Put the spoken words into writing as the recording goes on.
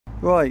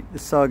Right, the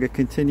saga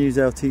continues.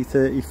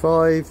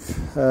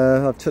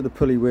 Lt35. I've took the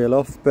pulley wheel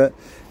off, but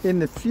in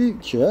the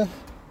future,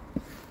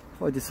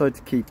 if I decide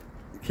to keep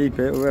it,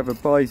 or whoever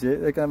buys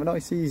it, they're going to have a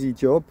nice easy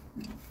job,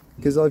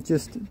 because I've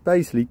just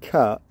basically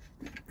cut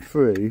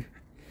through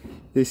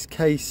this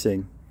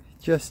casing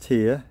just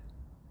here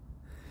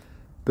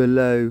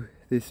below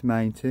this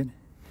mounting,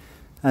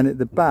 and at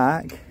the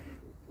back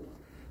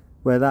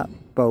where that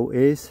bolt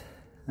is,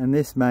 and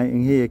this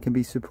mounting here can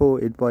be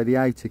supported by the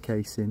outer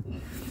casing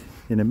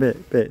in a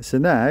bit. So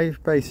now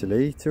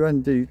basically to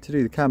do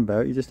the cam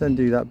belt, you just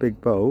undo that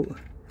big bolt,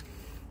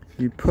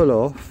 you pull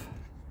off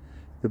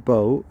the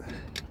bolt,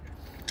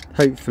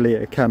 hopefully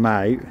it'll come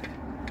out,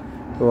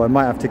 or I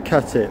might have to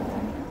cut it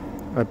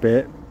a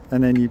bit,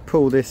 and then you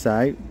pull this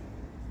out,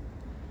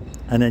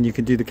 and then you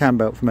can do the cam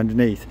belt from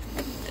underneath.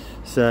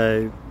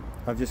 So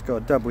I've just got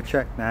to double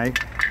check now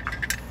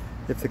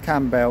if the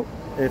cam belt,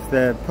 if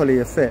the pulley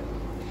will fit,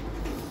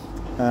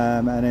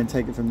 and then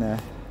take it from there.